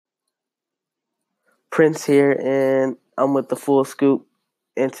Prince here, and I'm with the Full Scoop.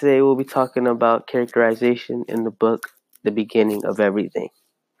 And today we'll be talking about characterization in the book, The Beginning of Everything.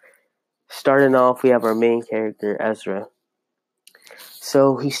 Starting off, we have our main character, Ezra.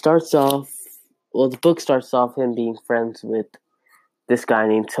 So the book starts off him being friends with this guy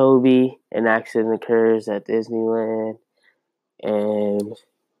named Toby. An accident occurs at Disneyland, and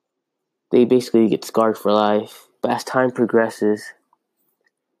they basically get scarred for life. But as time progresses,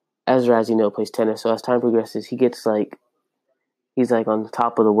 Ezra, as you know, plays tennis. So as time progresses, he's on the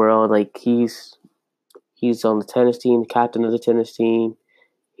top of the world. He's on the tennis team, the captain of the tennis team.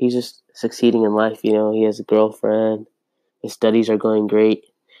 He's just succeeding in life. He has a girlfriend. His studies are going great.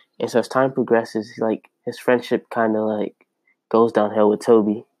 And so as time progresses, his friendship kind of goes downhill with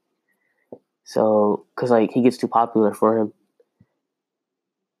Toby. So, because he gets too popular for him.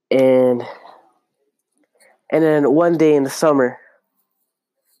 And then one day in the summer,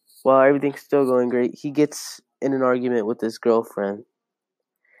 while everything's still going great, he gets in an argument with his girlfriend.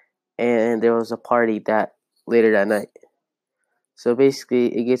 And there was a party later that night. So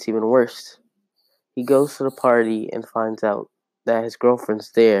basically, it gets even worse. He goes to the party and finds out that his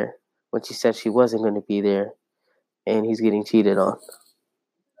girlfriend's there when she said she wasn't going to be there. And he's getting cheated on.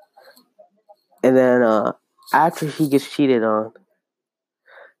 And then after he gets cheated on,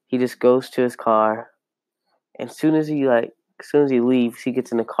 he just goes to his car. And as soon as he leaves, he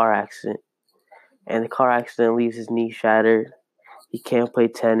gets in a car accident. And the car accident leaves his knee shattered. He can't play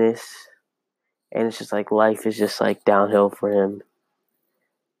tennis. And it's just life is just downhill for him.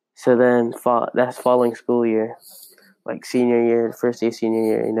 So then that's following school year. Senior year, first day of senior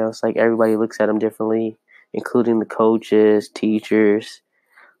year, it's everybody looks at him differently, including the coaches, teachers.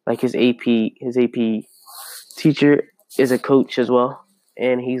 His AP teacher is a coach as well.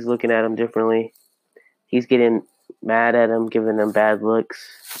 And he's looking at him differently. He's getting mad at him, giving him bad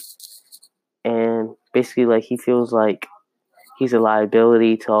looks. And basically, he feels like he's a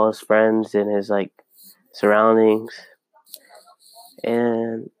liability to all his friends and his, surroundings.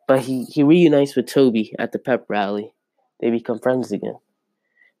 But he reunites with Toby at the pep rally. They become friends again.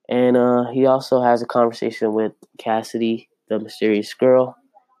 And he also has a conversation with Cassidy, the mysterious girl.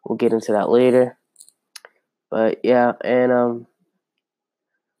 We'll get into that later. But, yeah, and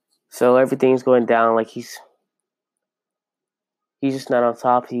so everything's going down. He's just not on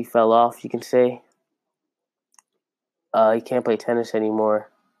top. He fell off, you can say. He can't play tennis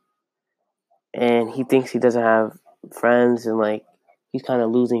anymore. And he thinks he doesn't have friends, and he's kind of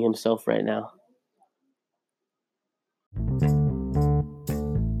losing himself right now.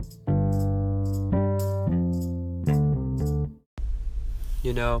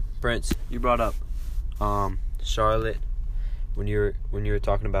 Prince, you brought up Charlotte when you were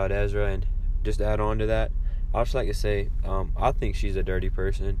talking about Ezra, and just to add on to that, I'd just like to say I think she's a dirty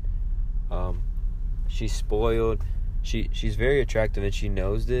person. She's spoiled. She's very attractive, and she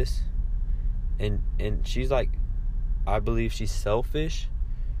knows this. And she's I believe she's selfish.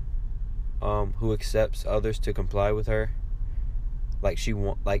 Who accepts others to comply with her.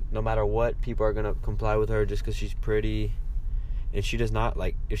 No matter what, people are gonna comply with her just because she's pretty. And she does not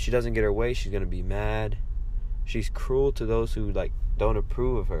if she doesn't get her way, she's gonna be mad. She's cruel to those who don't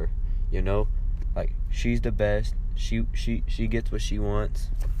approve of her. She's the best. She gets what she wants,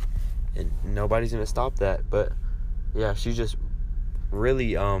 and nobody's gonna stop that. But yeah, she's just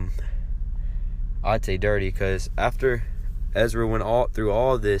really I'd say dirty, because after Ezra went through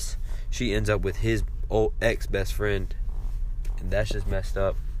all this, she ends up with his old ex-best friend, and that's just messed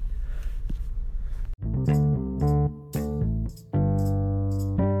up.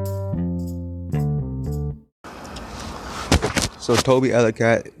 So Toby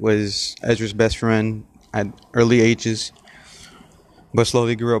Ellicat was Ezra's best friend at early ages, but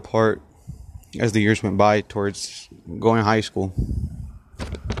slowly grew apart as the years went by towards going to high school.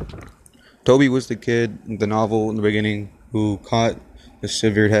 Toby was the kid in the novel in the beginning who caught the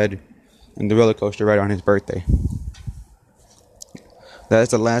severed head in the roller coaster right on his birthday. That is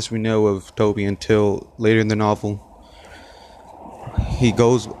the last we know of Toby until later in the novel. He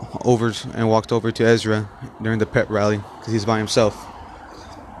goes over and walks over to Ezra during the pep rally because he's by himself.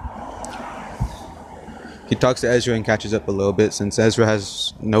 He talks to Ezra and catches up a little bit, since Ezra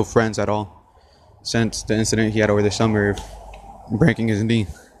has no friends at all since the incident he had over the summer of breaking his knee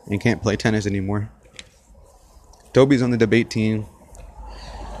and can't play tennis anymore. Toby's on the debate team,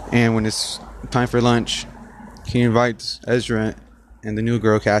 and when it's time for lunch, he invites Ezra and the new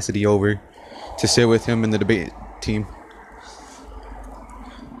girl Cassidy over to sit with him in the debate team.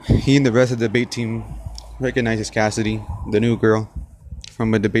 He and the rest of the debate team recognizes Cassidy, the new girl,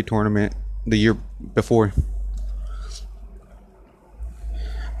 from a debate tournament the year before.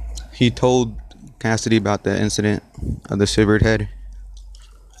 He told Cassidy about the incident of the severed head.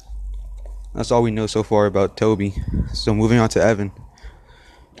 That's all we know so far about Toby. So moving on to Evan.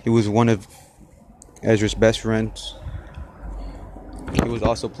 He was one of Ezra's best friends. He was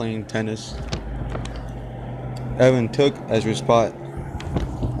also playing tennis. Evan took Ezra's spot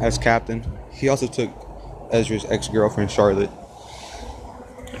as captain. He also took Ezra's ex-girlfriend Charlotte.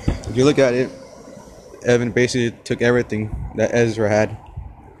 If you look at it, Evan basically took everything that Ezra had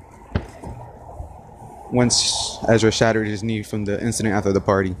once Ezra shattered his knee from the incident after the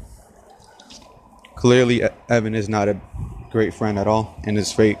party. Clearly, Evan is not a great friend at all and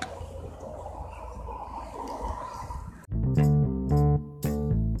is fake.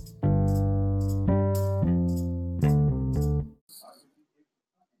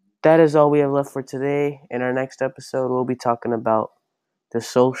 That is all we have left for today. In our next episode, we'll be talking about the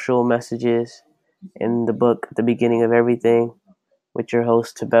social messages in the book, The Beginning of Everything, with your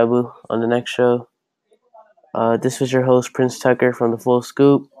host, Tabebu, on the next show. This was your host, Prince Tucker from The Full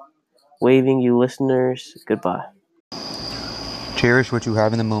Scoop, waving you listeners goodbye. Cherish what you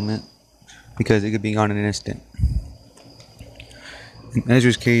have in the moment, because it could be gone in an instant. In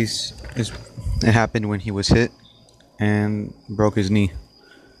Ezra's case, it happened when he was hit and broke his knee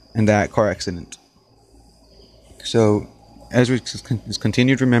in that car accident. So Ezra is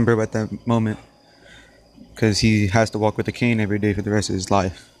continued to remember about that moment because he has to walk with a cane every day for the rest of his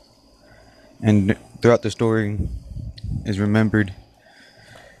life. And throughout the story is remembered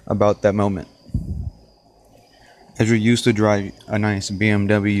about that moment. Ezra used to drive a nice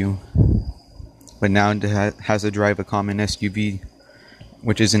BMW, but now has to drive a common SUV,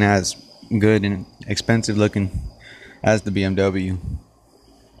 which isn't as good and expensive looking as the BMW.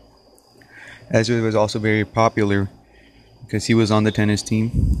 Ezra was also very popular because he was on the tennis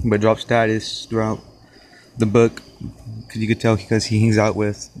team, but dropped status throughout the book because you could tell because he hangs out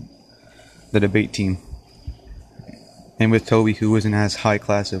with the debate team and with Toby, who wasn't as high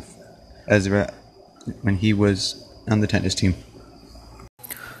class of Ezra when he was on the tennis team.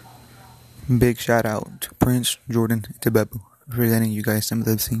 Big shout out to Prince, Jordan, and Tabebu for presenting you guys some of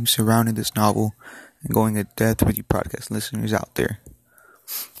the themes surrounding this novel and going in depth with you podcast listeners out there.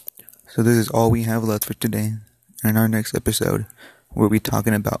 So this is all we have left for today. In our next episode, we'll be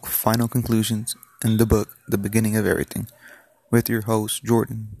talking about final conclusions in the book, The Beginning of Everything, with your host,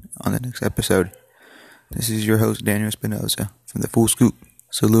 Jordan, on the next episode. This is your host, Daniel Espinoza, from The Full Scoop,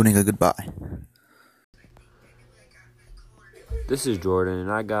 saluting a goodbye. This is Jordan,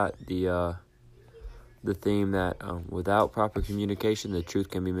 and I got the theme that without proper communication, the truth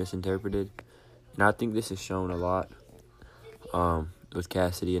can be misinterpreted. And I think this is shown a lot with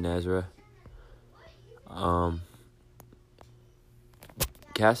Cassidy and Ezra.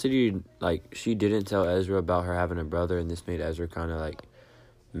 Cassidy, she didn't tell Ezra about her having a brother, and this made Ezra kind of,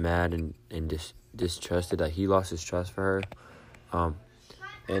 mad and distrusted. He lost his trust for her.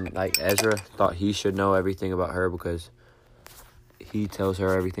 And, Ezra thought he should know everything about her because he tells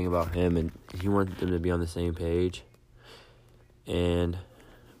her everything about him, and he wanted them to be on the same page. And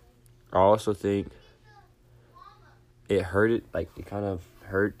I also think it kind of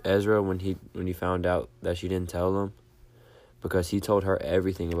hurt Ezra when he found out that she didn't tell him, because he told her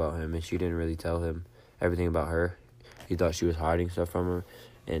everything about him and she didn't really tell him everything about her. He thought she was hiding stuff from her,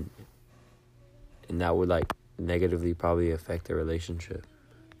 and that would negatively probably affect their relationship.